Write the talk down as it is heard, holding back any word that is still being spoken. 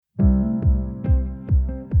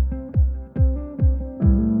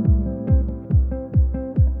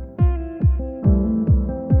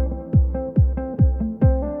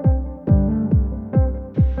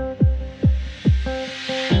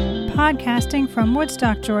Podcasting from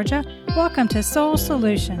Woodstock, Georgia, welcome to Soul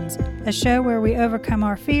Solutions, a show where we overcome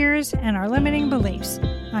our fears and our limiting beliefs.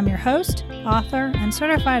 I'm your host, author, and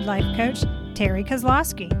certified life coach, Terry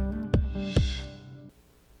Kozlowski.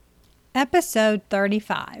 Episode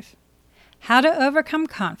 35, How to Overcome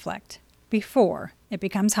Conflict Before It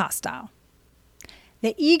Becomes Hostile.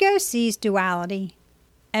 The ego sees duality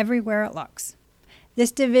everywhere it looks.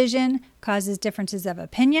 This division causes differences of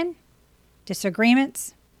opinion,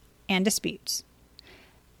 disagreements, and disputes.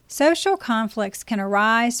 Social conflicts can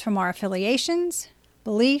arise from our affiliations,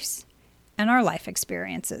 beliefs, and our life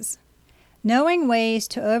experiences. Knowing ways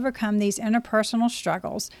to overcome these interpersonal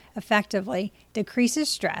struggles effectively decreases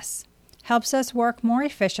stress, helps us work more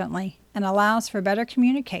efficiently, and allows for better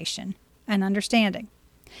communication and understanding.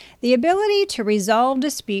 The ability to resolve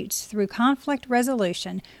disputes through conflict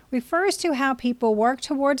resolution refers to how people work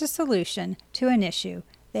towards a solution to an issue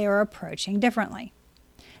they are approaching differently.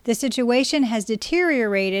 The situation has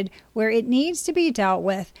deteriorated where it needs to be dealt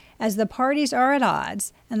with as the parties are at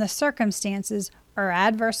odds and the circumstances are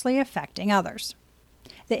adversely affecting others.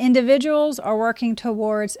 The individuals are working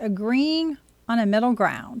towards agreeing on a middle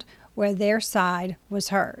ground where their side was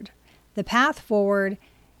heard. The path forward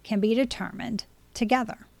can be determined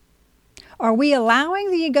together. Are we allowing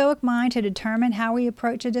the egoic mind to determine how we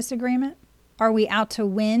approach a disagreement? Are we out to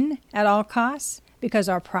win at all costs because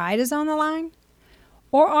our pride is on the line?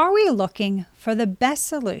 Or are we looking for the best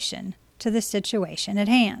solution to the situation at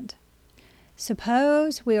hand?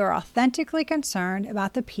 Suppose we are authentically concerned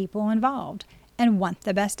about the people involved and want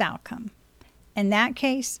the best outcome. In that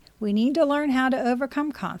case, we need to learn how to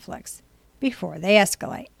overcome conflicts before they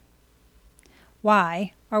escalate.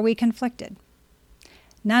 Why are we conflicted?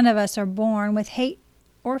 None of us are born with hate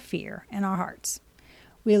or fear in our hearts.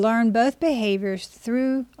 We learn both behaviors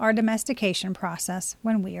through our domestication process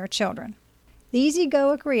when we are children. These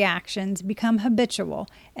egoic reactions become habitual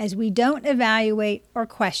as we don't evaluate or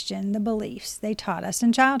question the beliefs they taught us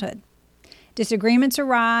in childhood. Disagreements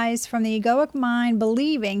arise from the egoic mind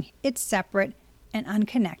believing it's separate and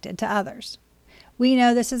unconnected to others. We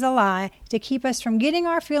know this is a lie to keep us from getting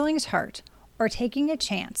our feelings hurt or taking a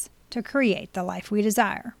chance to create the life we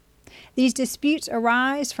desire. These disputes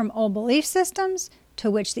arise from old belief systems to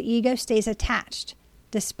which the ego stays attached,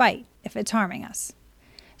 despite if it's harming us.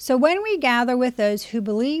 So when we gather with those who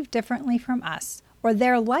believe differently from us, or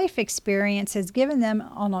their life experience has given them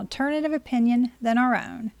an alternative opinion than our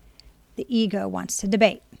own, the ego wants to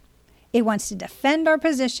debate. It wants to defend our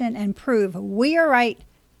position and prove we are right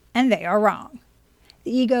and they are wrong.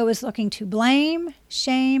 The ego is looking to blame,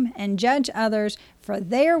 shame, and judge others for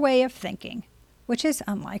their way of thinking, which is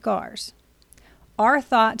unlike ours. Our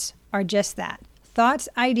thoughts are just that. Thoughts,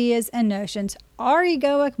 ideas, and notions our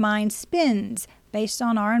egoic mind spins based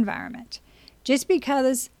on our environment. Just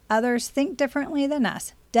because others think differently than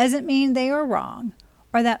us doesn't mean they are wrong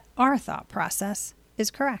or that our thought process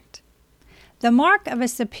is correct. The mark of a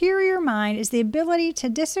superior mind is the ability to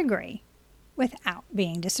disagree without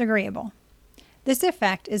being disagreeable. This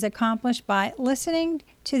effect is accomplished by listening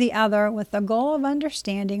to the other with the goal of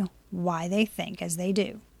understanding why they think as they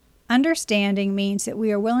do. Understanding means that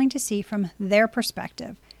we are willing to see from their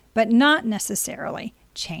perspective, but not necessarily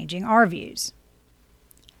changing our views.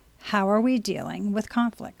 How are we dealing with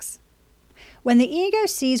conflicts? When the ego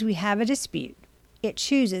sees we have a dispute, it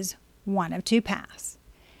chooses one of two paths.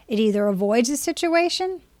 It either avoids the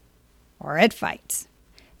situation or it fights.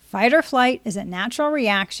 Fight or flight is a natural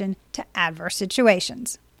reaction to adverse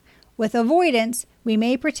situations. With avoidance, we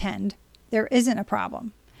may pretend there isn't a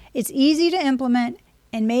problem. It's easy to implement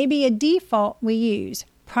and may be a default we use,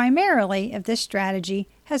 primarily if this strategy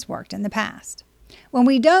has worked in the past. When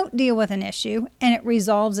we don't deal with an issue and it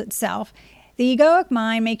resolves itself, the egoic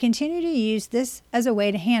mind may continue to use this as a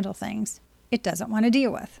way to handle things it doesn't want to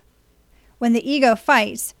deal with. When the ego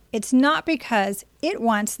fights, it's not because it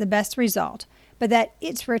wants the best result, but that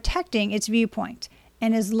it's protecting its viewpoint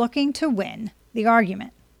and is looking to win the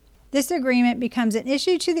argument. This agreement becomes an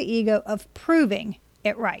issue to the ego of proving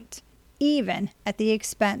it right, even at the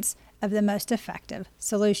expense of the most effective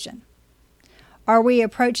solution. Are we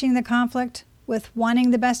approaching the conflict with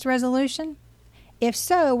wanting the best resolution? If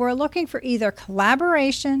so, we're looking for either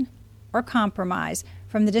collaboration or compromise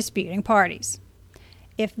from the disputing parties.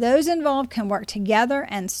 If those involved can work together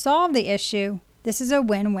and solve the issue, this is a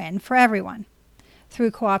win-win for everyone.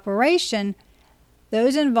 Through cooperation,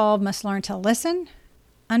 those involved must learn to listen,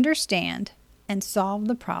 understand, and solve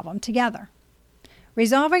the problem together.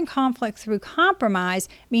 Resolving conflict through compromise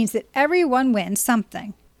means that everyone wins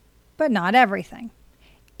something, but not everything.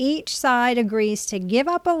 Each side agrees to give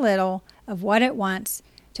up a little of what it wants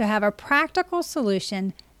to have a practical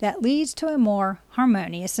solution that leads to a more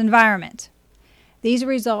harmonious environment. These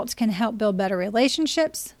results can help build better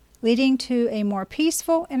relationships, leading to a more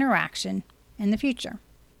peaceful interaction in the future.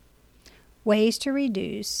 Ways to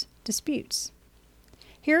reduce disputes.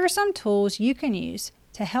 Here are some tools you can use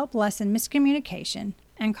to help lessen miscommunication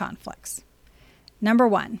and conflicts. Number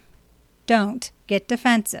 1, don't get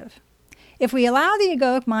defensive. If we allow the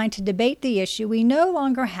egoic mind to debate the issue, we no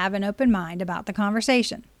longer have an open mind about the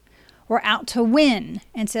conversation. We're out to win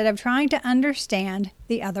instead of trying to understand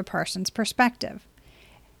the other person's perspective.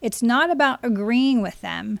 It's not about agreeing with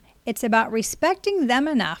them, it's about respecting them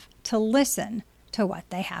enough to listen to what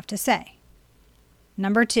they have to say.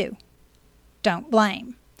 Number 2, don't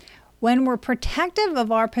blame. When we're protective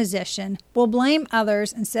of our position, we'll blame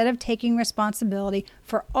others instead of taking responsibility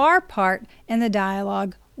for our part in the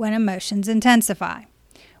dialogue when emotions intensify.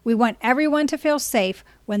 We want everyone to feel safe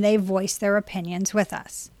when they voice their opinions with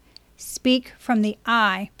us. Speak from the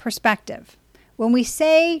I perspective. When we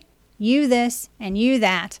say you this and you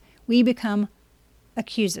that, we become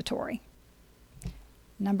accusatory.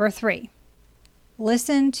 Number 3,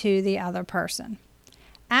 listen to the other person.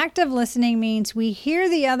 Active listening means we hear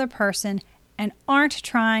the other person and aren't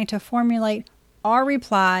trying to formulate our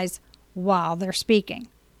replies while they're speaking.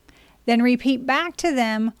 Then repeat back to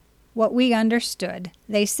them what we understood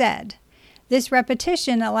they said. This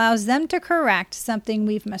repetition allows them to correct something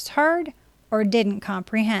we've misheard or didn't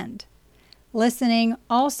comprehend. Listening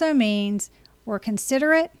also means we're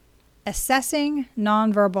considerate, assessing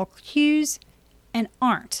nonverbal cues, and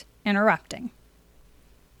aren't interrupting.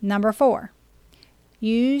 Number 4,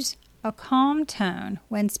 use a calm tone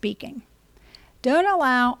when speaking. Don't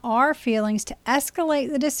allow our feelings to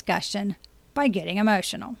escalate the discussion by getting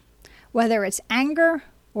emotional. Whether it's anger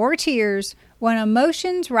or tears, when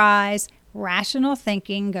emotions rise, rational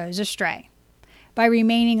thinking goes astray. By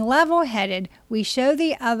remaining level-headed, we show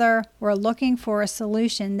the other we're looking for a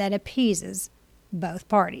solution that appeases both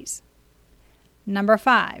parties. Number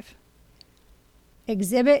 5,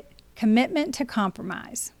 exhibit commitment to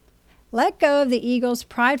compromise. Let go of the ego's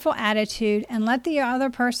prideful attitude and let the other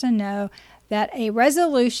person know that a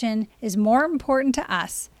resolution is more important to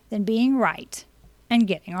us than being right and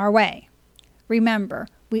getting our way. Remember,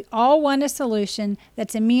 we all want a solution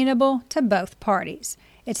that's amenable to both parties.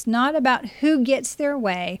 It's not about who gets their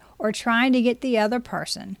way or trying to get the other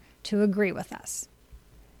person to agree with us.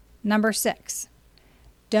 Number 6,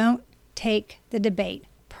 don't take the debate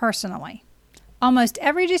personally. Almost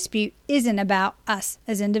every dispute isn't about us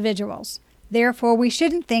as individuals. Therefore, we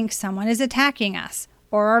shouldn't think someone is attacking us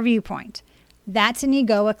or our viewpoint. That's an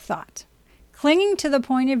egoic thought. Clinging to the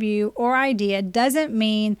point of view or idea doesn't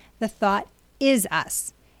mean the thought is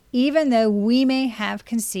us, even though we may have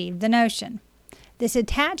conceived the notion. This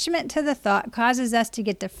attachment to the thought causes us to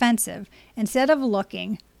get defensive instead of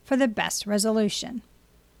looking for the best resolution.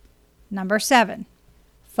 Number 7,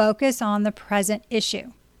 focus on the present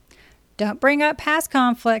issue. Don't bring up past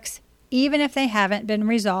conflicts, even if they haven't been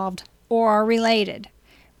resolved or are related.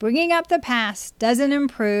 Bringing up the past doesn't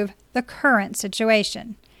improve the current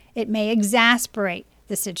situation. It may exasperate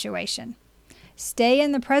the situation. Stay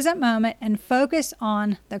in the present moment and focus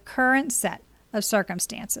on the current set of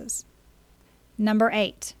circumstances. Number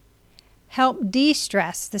 8, help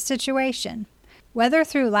de-stress the situation. Whether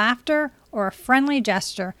through laughter or a friendly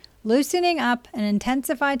gesture, loosening up an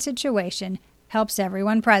intensified situation helps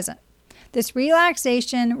everyone present. This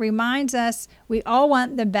relaxation reminds us we all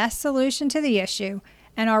want the best solution to the issue,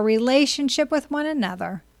 and our relationship with one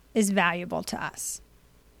another is valuable to us.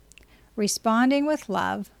 Responding with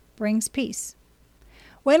love brings peace.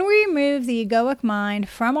 When we remove the egoic mind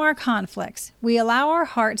from our conflicts, we allow our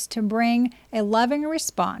hearts to bring a loving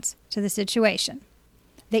response to the situation.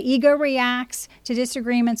 The ego reacts to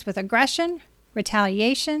disagreements with aggression,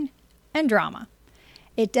 retaliation, and drama.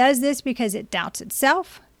 It does this because it doubts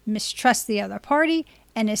itself, mistrusts the other party,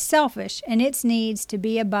 and is selfish in its needs to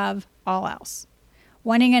be above all else.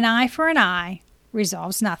 Wanting an eye for an eye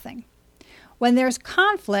resolves nothing. When there's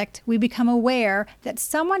conflict, we become aware that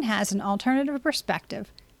someone has an alternative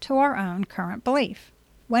perspective to our own current belief.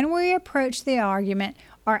 When we approach the argument,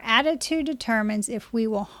 our attitude determines if we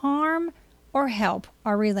will harm or help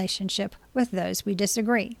our relationship with those we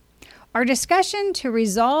disagree. Our discussion to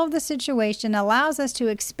resolve the situation allows us to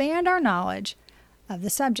expand our knowledge of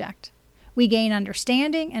the subject. We gain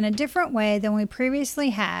understanding in a different way than we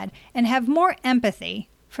previously had and have more empathy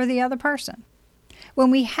for the other person.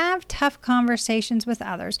 When we have tough conversations with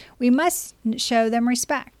others, we must show them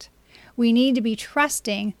respect. We need to be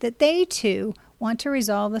trusting that they too want to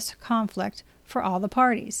resolve this conflict for all the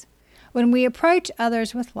parties. When we approach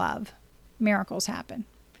others with love, miracles happen.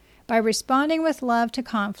 By responding with love to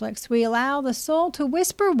conflicts, we allow the soul to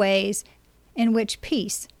whisper ways in which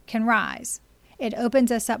peace can rise. It opens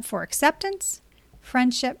us up for acceptance,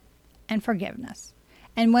 friendship, and forgiveness.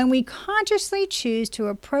 And when we consciously choose to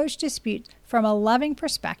approach disputes from a loving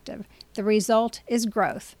perspective, the result is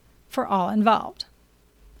growth for all involved.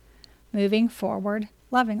 Moving forward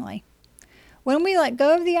lovingly. When we let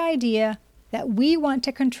go of the idea that we want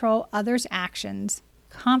to control others' actions,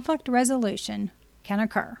 conflict resolution can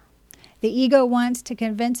occur. The ego wants to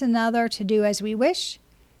convince another to do as we wish,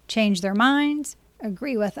 change their minds,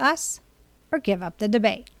 agree with us, or give up the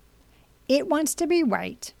debate. It wants to be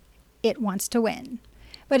right. It wants to win.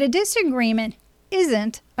 But a disagreement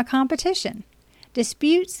isn't a competition.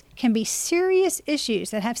 Disputes can be serious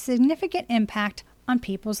issues that have significant impact on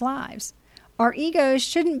people's lives. Our egos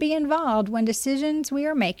shouldn't be involved when decisions we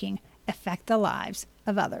are making affect the lives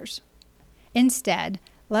of others. Instead,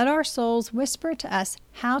 let our souls whisper to us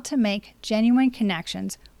how to make genuine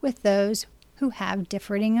connections with those who have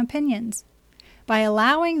differing opinions. By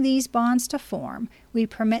allowing these bonds to form, we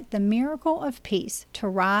permit the miracle of peace to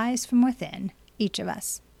rise from within each of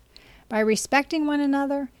us. By respecting one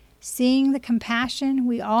another, seeing the compassion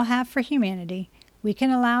we all have for humanity, we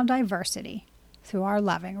can allow diversity through our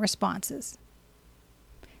loving responses.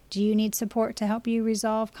 Do you need support to help you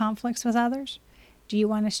resolve conflicts with others? Do you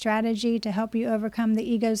want a strategy to help you overcome the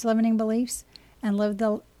ego's limiting beliefs and live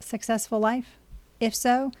the successful life? If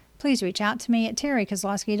so, please reach out to me at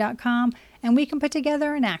TerryKozlowski.com and we can put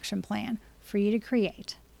together an action plan for you to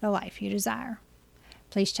create the life you desire.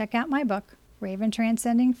 Please check out my book, Raven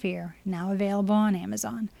Transcending Fear, now available on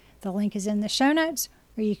Amazon. The link is in the show notes,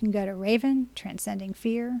 or you can go to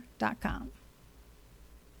raventranscendingfear.com.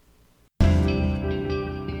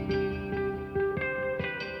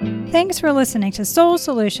 Thanks for listening to Soul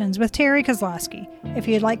Solutions with Terry Kozlowski. If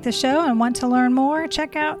you'd like the show and want to learn more,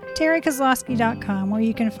 check out TerryKozlowski.com, where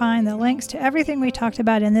you can find the links to everything we talked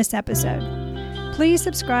about in this episode. Please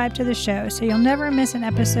subscribe to the show so you'll never miss an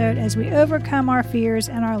episode as we overcome our fears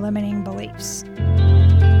and our limiting beliefs.